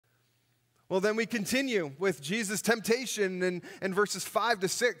Well, then we continue with Jesus' temptation in verses 5 to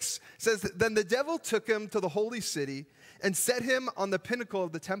 6. It says, then the devil took him to the holy city and set him on the pinnacle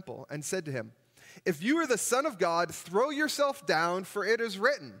of the temple and said to him, if you are the Son of God, throw yourself down, for it is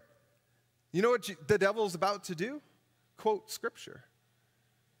written. You know what the devil is about to do? Quote Scripture.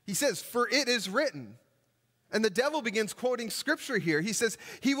 He says, for it is written. And the devil begins quoting Scripture here. He says,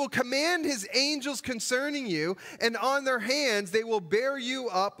 he will command his angels concerning you, and on their hands they will bear you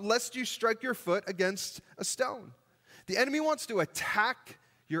up, lest you strike your foot against a stone. The enemy wants to attack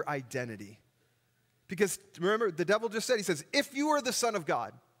your identity. Because remember, the devil just said, he says, if you are the Son of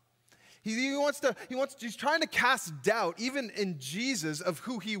God. He's trying to cast doubt, even in Jesus, of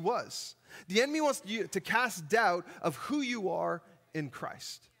who he was. The enemy wants you to cast doubt of who you are in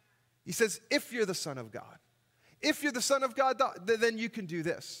Christ. He says, if you're the Son of God. If you're the Son of God, then you can do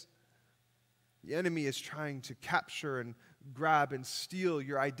this. The enemy is trying to capture and grab and steal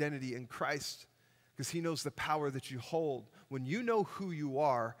your identity in Christ because he knows the power that you hold when you know who you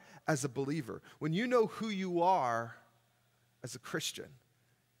are as a believer. When you know who you are as a Christian,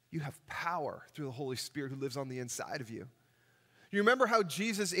 you have power through the Holy Spirit who lives on the inside of you. You remember how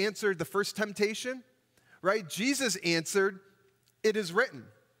Jesus answered the first temptation? Right? Jesus answered, it is written.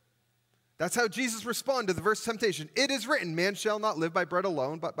 That's how Jesus responded to the first temptation. It is written, man shall not live by bread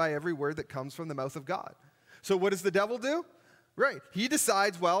alone, but by every word that comes from the mouth of God. So what does the devil do? Right. He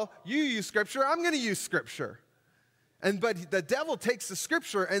decides, well, you use Scripture, I'm going to use Scripture. But the devil takes the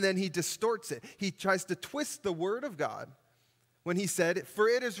Scripture and then he distorts it. He tries to twist the word of God when he said, for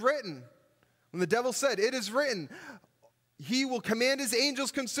it is written. When the devil said, it is written, he will command his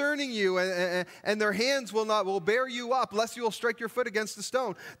angels concerning you, and their hands will bear you up, lest you will strike your foot against a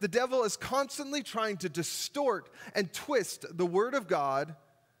stone. The devil is constantly trying to distort and twist the word of God.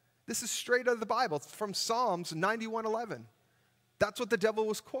 This is straight out of the Bible. It's from Psalms 91:11. That's what the devil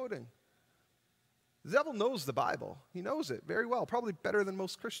was quoting. The devil knows the Bible. He knows it very well, probably better than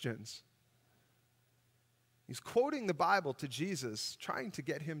most Christians. He's quoting the Bible to Jesus, trying to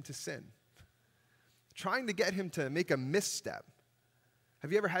get him to sin. Trying to get him to make a misstep.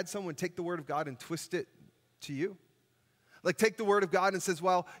 Have you ever had someone take the word of God and twist it to you? Like take the word of God and says,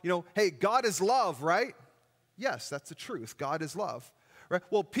 well, hey, God is love, right? Yes, that's the truth. God is love. Right?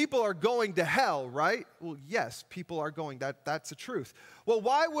 Well, people are going to hell, right? Well, yes, people are going. That's the truth. Well,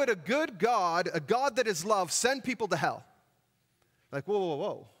 why would a good God, a God that is love, send people to hell? Like,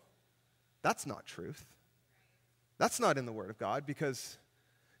 whoa. That's not truth. That's not in the word of God, because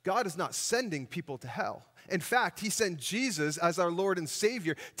God is not sending people to hell. In fact, he sent Jesus as our Lord and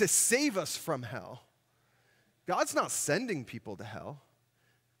Savior to save us from hell. God's not sending people to hell,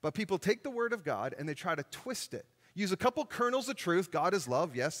 but people take the word of God and they try to twist it. Use a couple kernels of truth. God is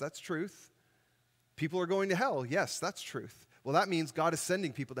love. Yes, that's truth. People are going to hell. Yes, that's truth. Well, that means God is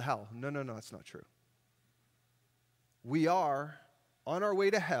sending people to hell. No, that's not true. We are on our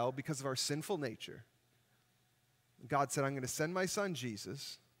way to hell because of our sinful nature. God said, I'm going to send my son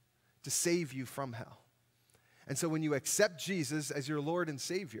Jesus to save you from hell. And so when you accept Jesus as your Lord and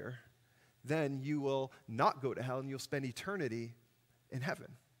Savior, then you will not go to hell and you'll spend eternity in heaven.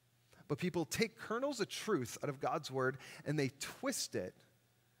 But people take kernels of truth out of God's word and they twist it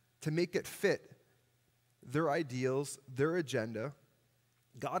to make it fit their ideals, their agenda.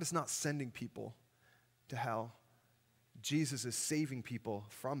 God is not sending people to hell. Jesus is saving people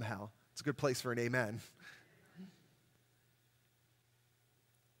from hell. It's a good place for an amen.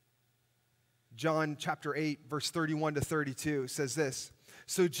 John chapter 8, verse 31 to 32 says this.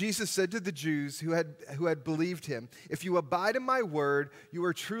 So Jesus said to the Jews who had believed him, if you abide in my word, you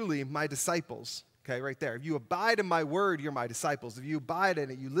are truly my disciples. Okay, right there. If you abide in my word, you're my disciples. If you abide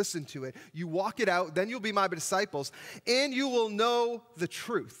in it, you listen to it, you walk it out, then you'll be my disciples, and you will know the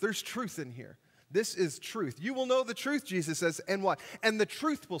truth. There's truth in here. This is truth. You will know the truth, Jesus says, and what? And the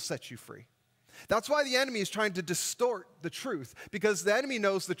truth will set you free. That's why the enemy is trying to distort the truth, because the enemy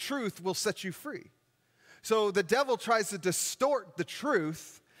knows the truth will set you free. So the devil tries to distort the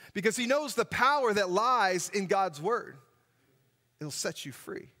truth because he knows the power that lies in God's word. It'll set you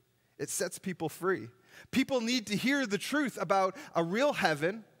free. It sets people free. People need to hear the truth about a real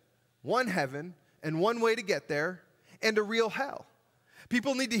heaven, and one way to get there, and a real hell.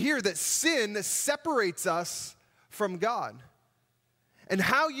 People need to hear that sin separates us from God. And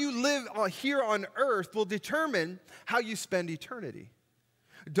how you live here on earth will determine how you spend eternity.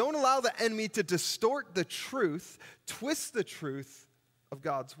 Don't allow the enemy to distort the truth, twist the truth of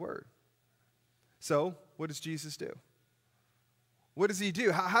God's word. So, what does Jesus do? What does he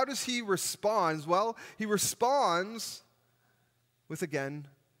do? How does he respond? Well, he responds with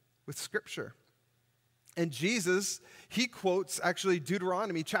Scripture. And Jesus, he quotes actually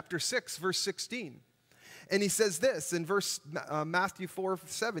Deuteronomy chapter 6, verse 16. And he says this in Matthew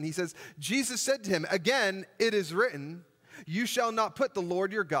 4:7. He says, Jesus said to him, again, it is written, you shall not put the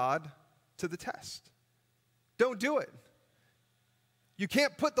Lord your God to the test. Don't do it. You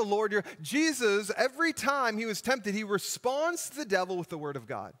can't put the Lord Jesus, every time he was tempted, he responds to the devil with the word of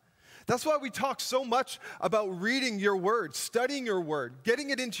God. That's why we talk so much about reading your word, studying your word,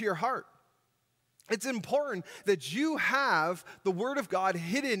 getting it into your heart. It's important that you have the word of God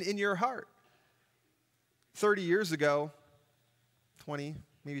hidden in your heart. 30 years ago, 20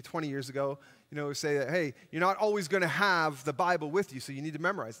 years ago, we say that, hey, you're not always going to have the Bible with you, so you need to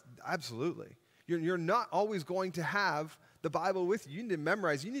memorize. Absolutely. You're not always going to have the Bible with you. You need to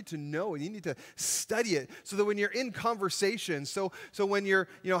memorize. You need to know it. You need to study it so that when you're in conversation, so when you're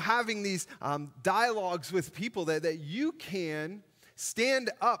having these dialogues with people, that you can stand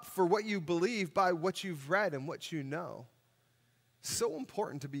up for what you believe by what you've read and what you know. So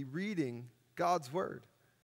important to be reading God's word.